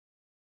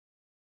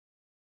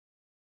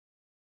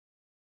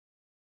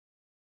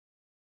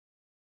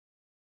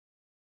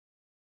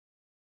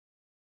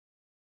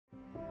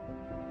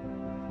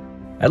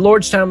At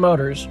Lordstown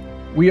Motors,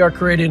 we are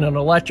creating an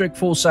electric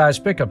full-size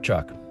pickup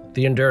truck,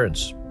 the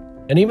Endurance.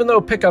 And even though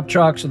pickup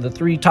trucks are the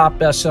 3 top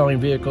best-selling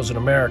vehicles in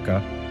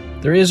America,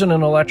 there isn't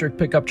an electric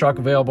pickup truck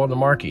available on the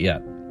market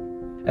yet.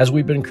 As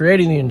we've been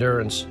creating the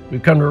Endurance,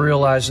 we've come to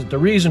realize that the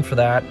reason for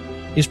that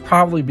is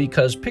probably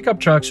because pickup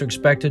trucks are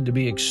expected to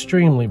be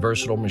extremely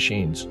versatile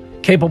machines,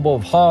 capable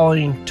of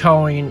hauling,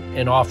 towing,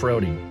 and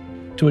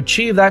off-roading. To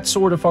achieve that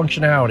sort of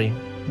functionality,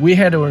 we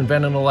had to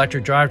invent an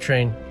electric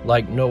drivetrain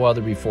like no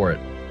other before it.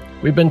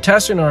 We've been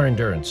testing our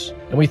Endurance,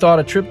 and we thought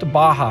a trip to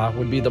Baja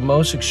would be the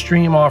most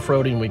extreme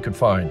off-roading we could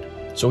find.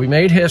 So we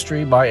made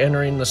history by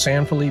entering the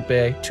San Felipe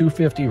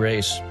 250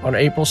 race on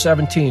April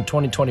 17,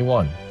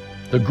 2021.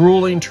 The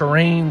grueling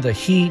terrain, the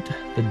heat,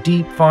 the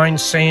deep, fine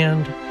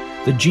sand,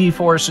 the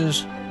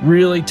G-forces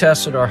really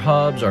tested our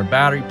hubs, our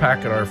battery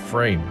pack, and our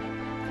frame,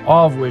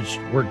 all of which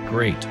worked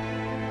great.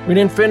 We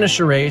didn't finish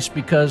the race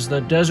because the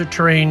desert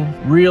terrain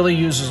really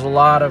uses a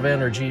lot of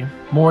energy,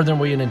 more than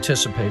we had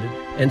anticipated.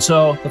 And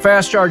so the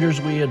fast chargers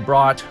we had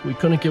brought, we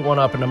couldn't get one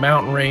up in the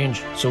mountain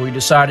range, so we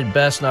decided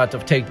best not to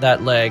take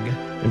that leg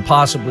and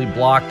possibly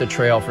block the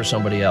trail for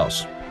somebody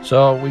else.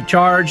 So we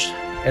charged,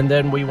 and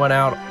then we went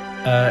out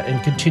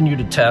and continued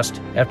to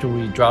test after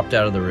we dropped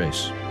out of the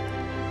race.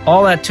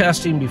 All that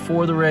testing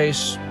before the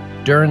race,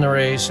 during the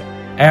race,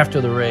 after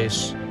the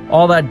race,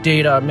 all that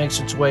data makes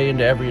its way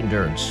into every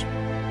Endurance.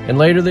 And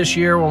later this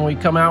year, when we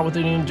come out with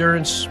an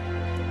Endurance,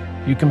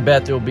 you can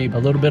bet there will be a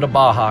little bit of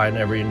Baja in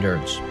every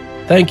Endurance.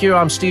 Thank you.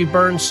 I'm Steve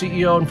Burns,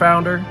 CEO and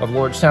founder of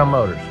Lordstown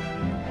Motors.